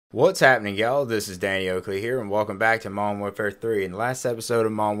What's happening, y'all? This is Danny Oakley here, and welcome back to Modern Warfare 3. In the last episode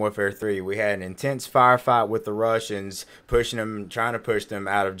of Modern Warfare 3, we had an intense firefight with the Russians, trying to push them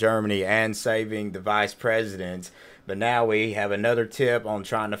out of Germany and saving the vice president. But now we have another tip on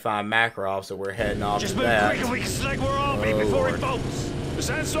trying to find Makarov, so we're heading off to that. Just move quick and we can select where I'll be before it bolts. The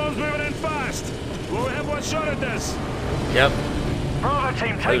sandstorm's moving in fast. We'll have one shot at this. Yep. Bravo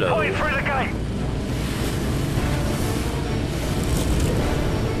team, take point through the gate.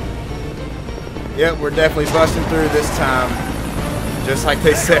 Yep, we're definitely busting through this time. Just like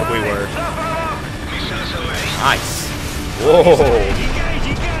they said we were. Nice. Whoa.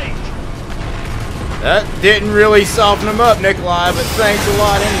 That didn't really soften them up, Nikolai, but thanks a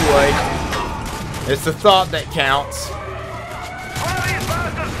lot anyway. It's the thought that counts.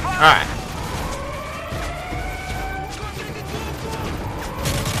 Alright.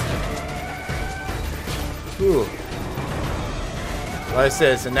 Whew. Like I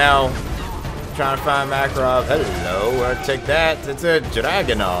said, so now trying to find Makarov. Hello, I'll take that. It's a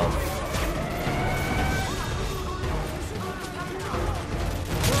Dragunov.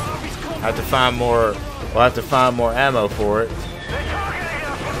 Have to find more. We'll have to find more ammo for it.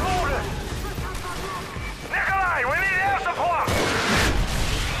 Nikolai, we need air support.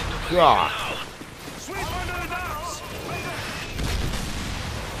 Ah.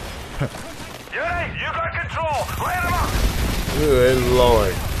 Yuri, you got control. Light him up. Good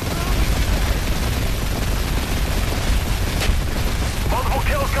lord. Multiple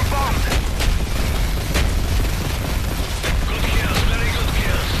kills confirmed. Good kills, very good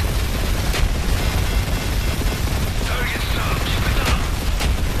kills. Target down, keep it up.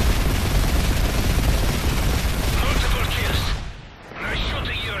 Multiple kills. Nice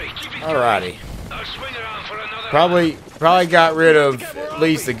shooting, Yuri. Keep it Alrighty. I'll swing around for another. Probably got rid of at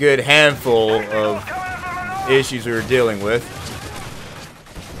least a good handful of issues we were dealing with.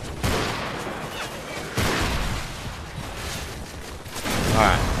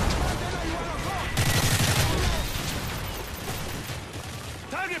 Alright.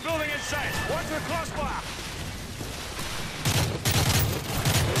 Target building in sight. Watch the crossbar.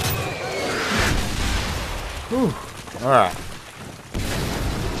 Whew. Alright.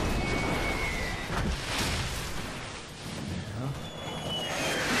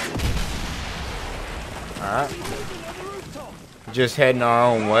 Alright. Just heading our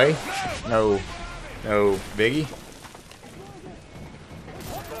own way. No biggie.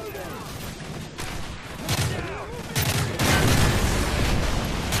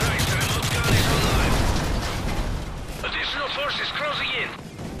 Additional forces closing in.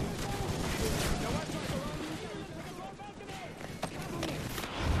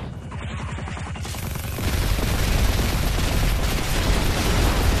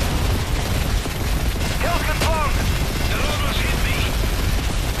 Kills confirmed. They're almost hit me.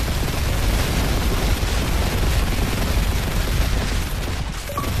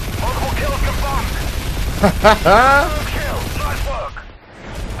 Multiple kills confirmed. Kill. Nice work.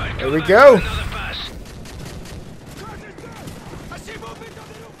 There we go. Another pass.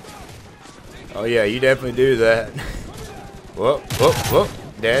 Oh yeah, you definitely do that. Whoop, whoop, whoop.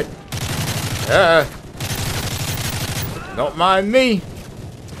 Dead. Don't mind me.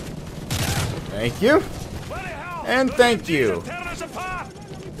 Thank you. And thank you. Tearing us apart.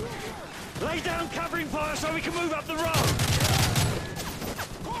 Lay down covering fire so we can move up the road.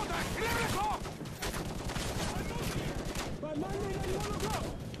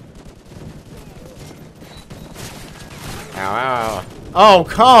 Ow, ow. Oh,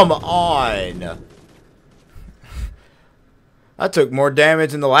 come on. I took more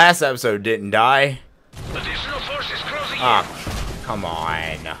damage in the last episode, didn't I? Additional forces closing in. Ah, come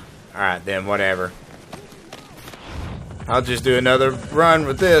on. Alright then, whatever. I'll just do another run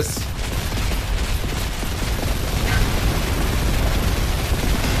with this.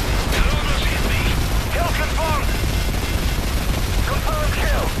 They're almost hit me. Kill confirmed. Confirmed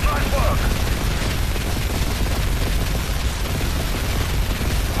kill. Nice work.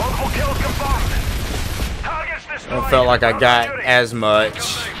 Multiple kills confirmed. Targets destroyed. I felt like I got as much Come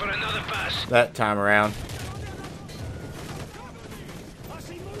back for another pass. that time around.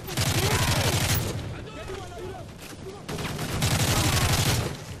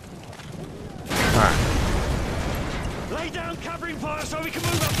 Alright. Lay down covering fire so we can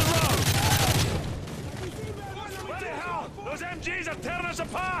move up the road. What the hell? Those MGs are tearing us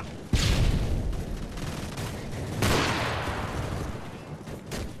apart.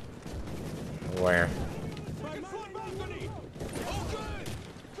 Where?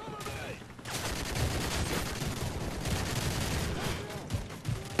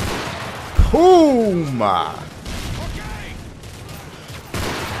 Boom!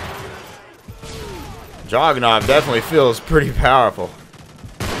 Dragunov definitely feels pretty powerful.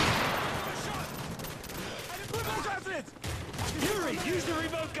 Yuri, use the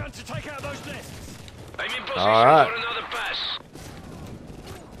remote gun to take out those nests. I'm in position All right. for another pass.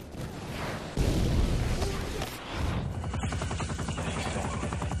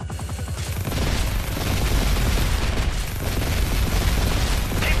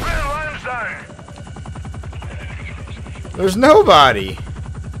 Keep in line zone. There's nobody.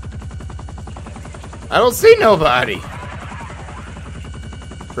 I don't see nobody.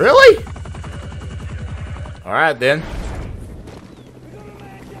 Really? Alright then.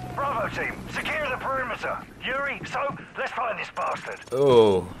 Bravo team, secure the perimeter. Yuri, so let's find this bastard.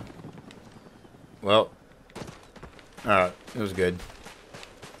 Oh. Well. Alright, it was good.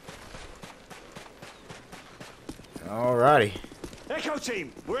 Alrighty. Echo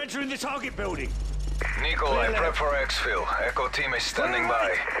team, we're entering the target building. Nikolai, prep for exfil. Echo team is standing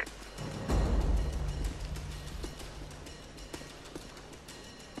by.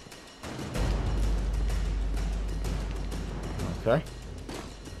 Okay.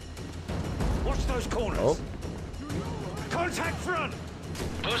 Watch those corners. Oh. Contact front.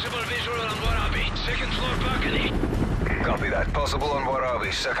 Possible visual on Warabi, second floor balcony. Copy that. Possible on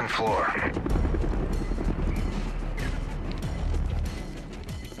Warabi, second floor.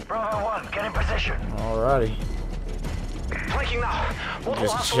 Bravo 1, get in position. Alrighty. Flanking now.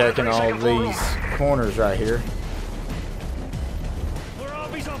 Just checking all these corners right here.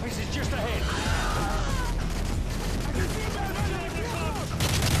 Warabi's office is just ahead.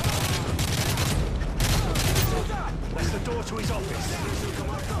 That's the door to his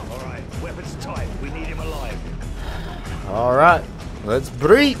office. Alright, weapons tight. We need him alive. Alright. Let's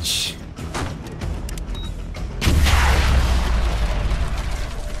breach.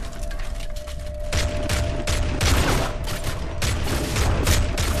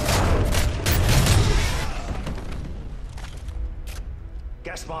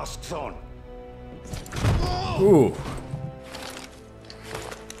 Gas masks on. Ooh.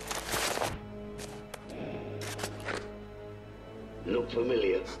 Look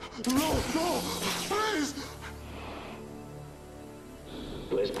familiar. No, please!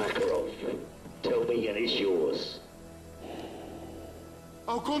 Where's Makarov? Tell me and it's yours.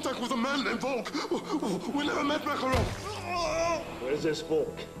 Our contact was a man named Volk. We never met Makarov. Where's this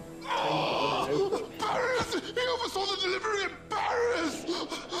Volk? Paris! He oversaw the delivery in Paris!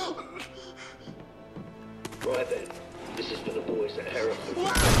 Right then. This is for the boys at Hereford.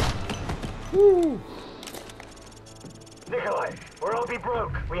 Woo. Nikolai, Warabi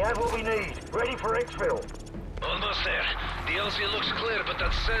broke. We have what we need. Ready for exfil. Almost there. The LZ looks clear, but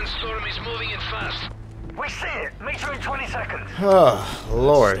that sandstorm is moving in fast. We see it. Meet you in 20 seconds. Oh,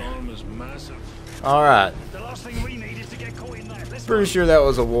 Lord. Storm is massive. Alright. The last thing we need is to get caught in that. Let's Pretty sure that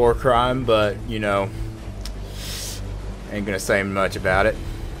was a war crime, but, you know, ain't gonna say much about it.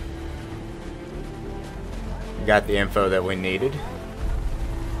 Got the info that we needed.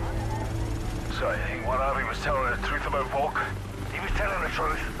 So you think Warabi was telling the truth about Volk? He was telling the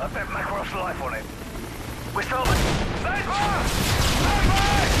truth. I bet Makarov's life on it. We're stopping. Stand by! Stand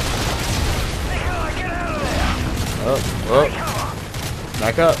by! Nikolai, get out of there! Oh, Cover!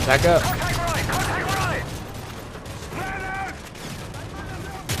 back up, back up. Contact right! Contact right! Man out!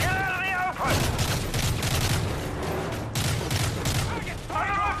 Get out of the open! On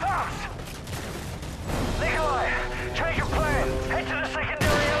the roof fast! Nikolai, change your plan. Head to the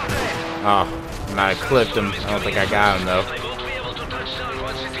secondary elevator. Oh, might have clipped him. I don't think I got him, though. I won't be able to touch down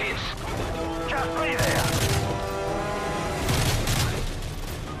once it hits. Just be there.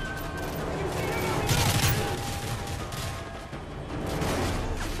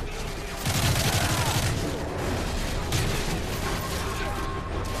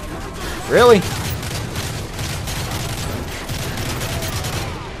 Really?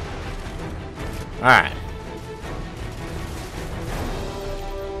 Alright.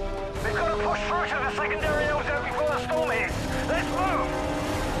 We've got to push through to the secondary elevator before the storm hits. Let's move.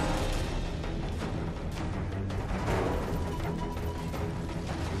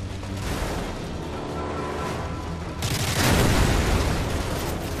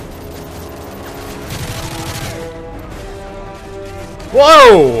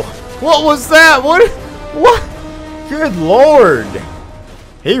 Whoa! What was that? What? What? Good Lord!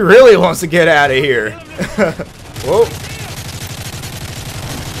 He really wants to get out of here. Whoa!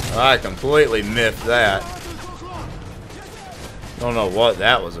 I completely miffed that. Don't know what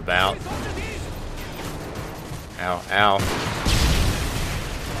that was about. Ow, ow.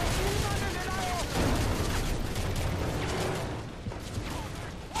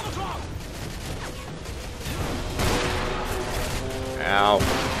 Ow.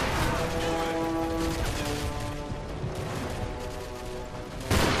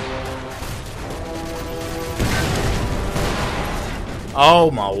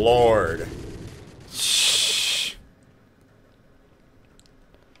 Oh my lord. Shh.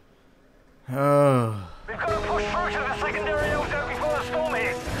 Oh. We've got to push through to the secondary ozone before the storm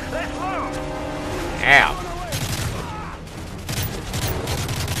hits. Let's move! Ow.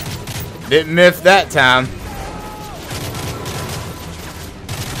 Didn't miss that time.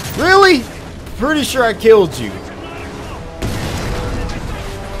 Really? Pretty sure I killed you.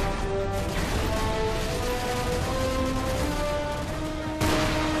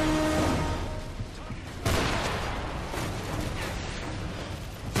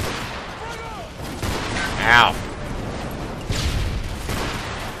 Ow.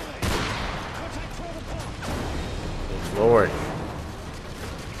 Lord.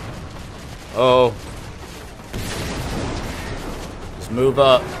 Oh. Let's move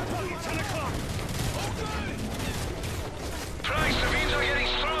up. Christ, the winds are getting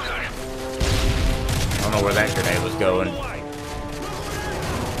stronger. I don't know where that grenade was going.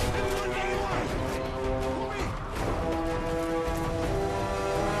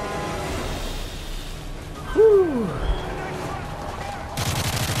 Whew.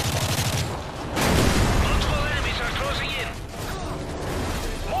 Multiple enemies are closing in.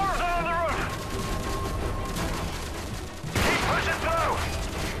 More of them on the roof! Keep pushing through!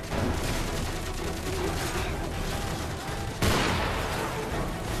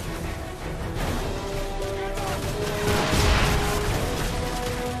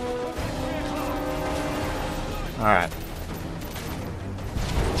 All right.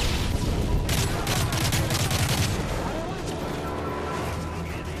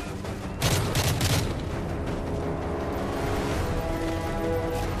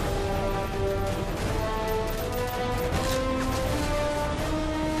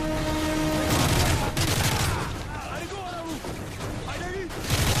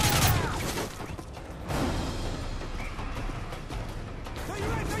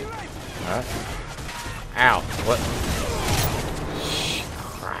 Alright. Ow. What?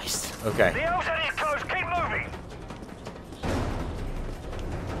 Christ. Okay. The ozone is close, keep moving!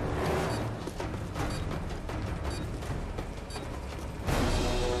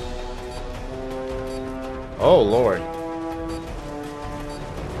 Oh, Lord.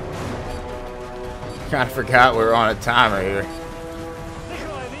 Kinda forgot we were on a timer here.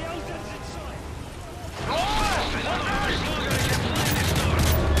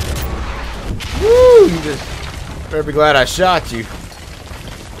 Woo! You just better be glad I shot you.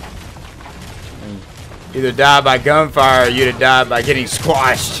 Either die by gunfire or you'd have died by getting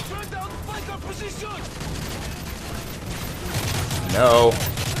squashed. No.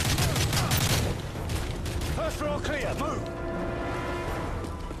 First floor clear, move!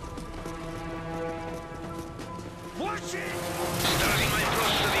 Watch it! Starting my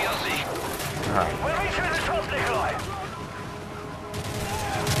approach to the LZ. Alright. We're reaching the top, Nikolai!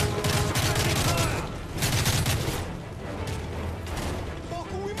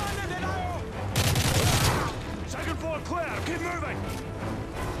 Second floor clear, keep moving!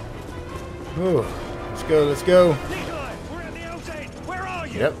 Ooh. Let's go, let's go. Nikolai, we're at the outside! Where are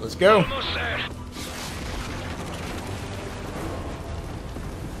you? Yep, let's go. Almost there.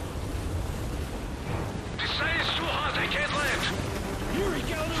 The side is too hot, I can't land. Yuri,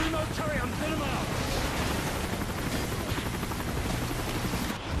 get on the remote turret and pin him out!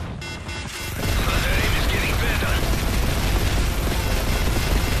 The aim is getting better.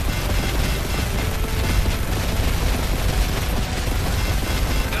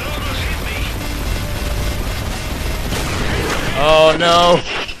 That almost hit me. Oh no.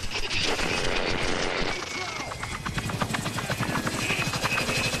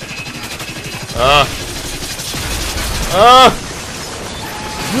 Ah.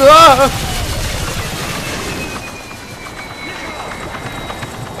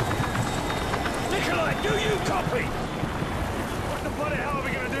 Nikolai, do you copy? What the bloody hell are we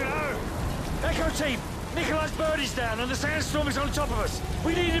gonna do now? Echo team, Nikolai's bird is down and the sandstorm is on top of us.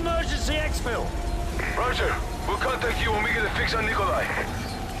 We need emergency exfil. Roger. We'll contact you when we get a fix on Nikolai.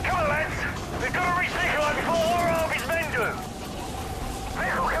 Come on, lads. We've got to reach Nikolai before all of his men do.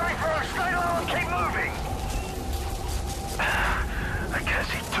 Vehicle coming through, stay low and keep moving. I can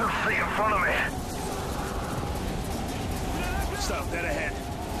see 2 feet in front of me. Stop, dead ahead.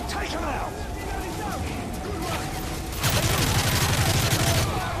 Take him out.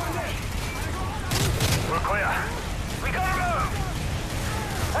 We're clear. We gotta move.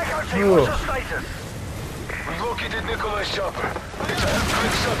 Echo team, what's your status? We've located Nikolai's chopper. It's a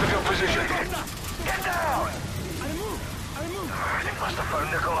quick south of your position. Get down! They must have found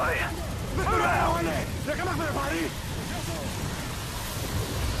Nikolai. Move out!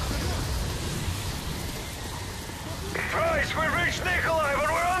 Christ, we reached Nikolai, but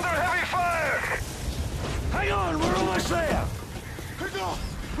we're under heavy fire! Hang on, we're almost there!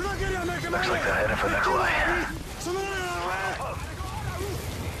 Looks like they're headed for Nikolai.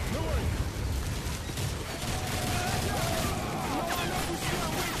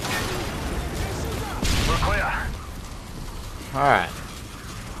 We're clear. Alright.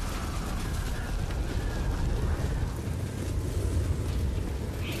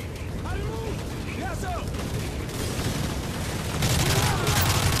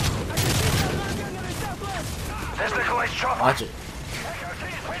 There's Nikolai's chopper. Watch it. Echo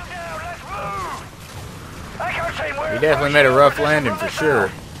team's pinned down. Let's move. Echo team, we're He definitely made a rough landing for sure.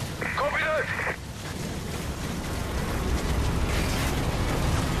 Copy that.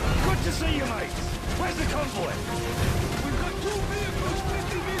 Good to see you, mate. Where's the convoy? We've got 2 vehicles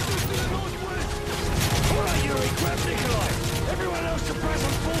 50 meters to the northwest. All right, Yuri, grab Nikolai. Everyone else suppress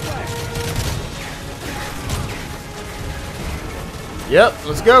and pull back. Yep,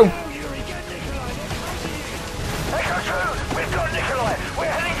 let's go. Yuri, get Nikolai. Echo 2, we've got Nikolai.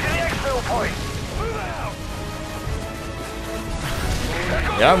 We're heading to the exfil point. Move out.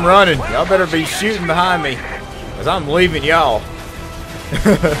 Yeah, I'm running. Y'all better be shooting behind me, because I'm leaving y'all.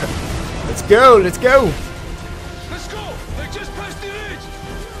 Let's go, let's go. Let's go! They just passed the ridge!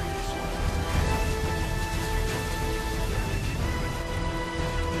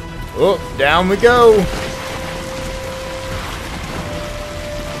 Oh, down we go.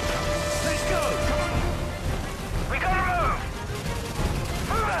 Let's go. Come on. We gotta move.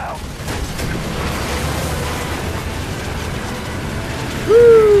 Move out.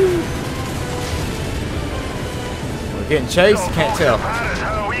 Woo. We're getting chased, can't tell.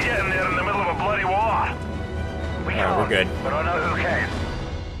 How are we getting there in the middle of a bloody war? We Yeah, we're good. But I know who can.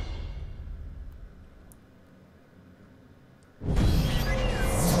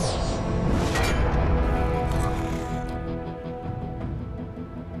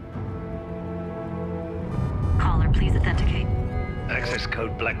 Caller, please authenticate. Access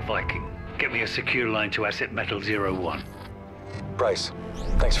code Black Viking. Get me a secure line to Asset Metal 01. Bryce,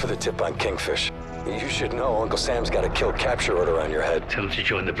 thanks for the tip on Kingfish. You should know Uncle Sam's got a kill capture order on your head. Tell him to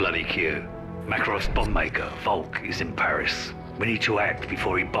join the bloody queue. Makarov's bomb maker, Volk, is in Paris. We need to act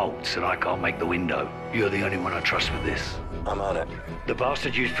before he bolts and I can't make the window. You're the only one I trust with this. I'm on it. The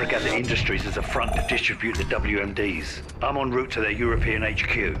bastard used Fregatta Industries as a front to distribute the WMDs. I'm en route to their European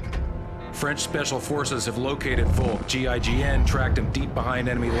HQ. French Special Forces have located Volk. GIGN tracked them deep behind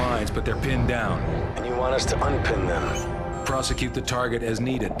enemy lines, but they're pinned down. And you want us to unpin them? Prosecute the target as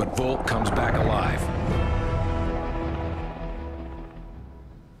needed, but Volk comes back alive.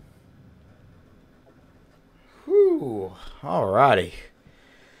 Whew. Alrighty.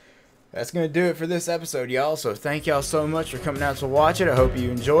 That's going to do it for this episode, y'all. So thank y'all so much for coming out to watch it. I hope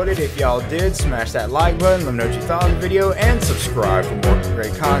you enjoyed it. If y'all did, smash that like button, let me know what you thought of the video, and subscribe for more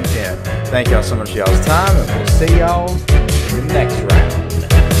great content. Thank y'all so much for y'all's time, and we'll see y'all in the next round.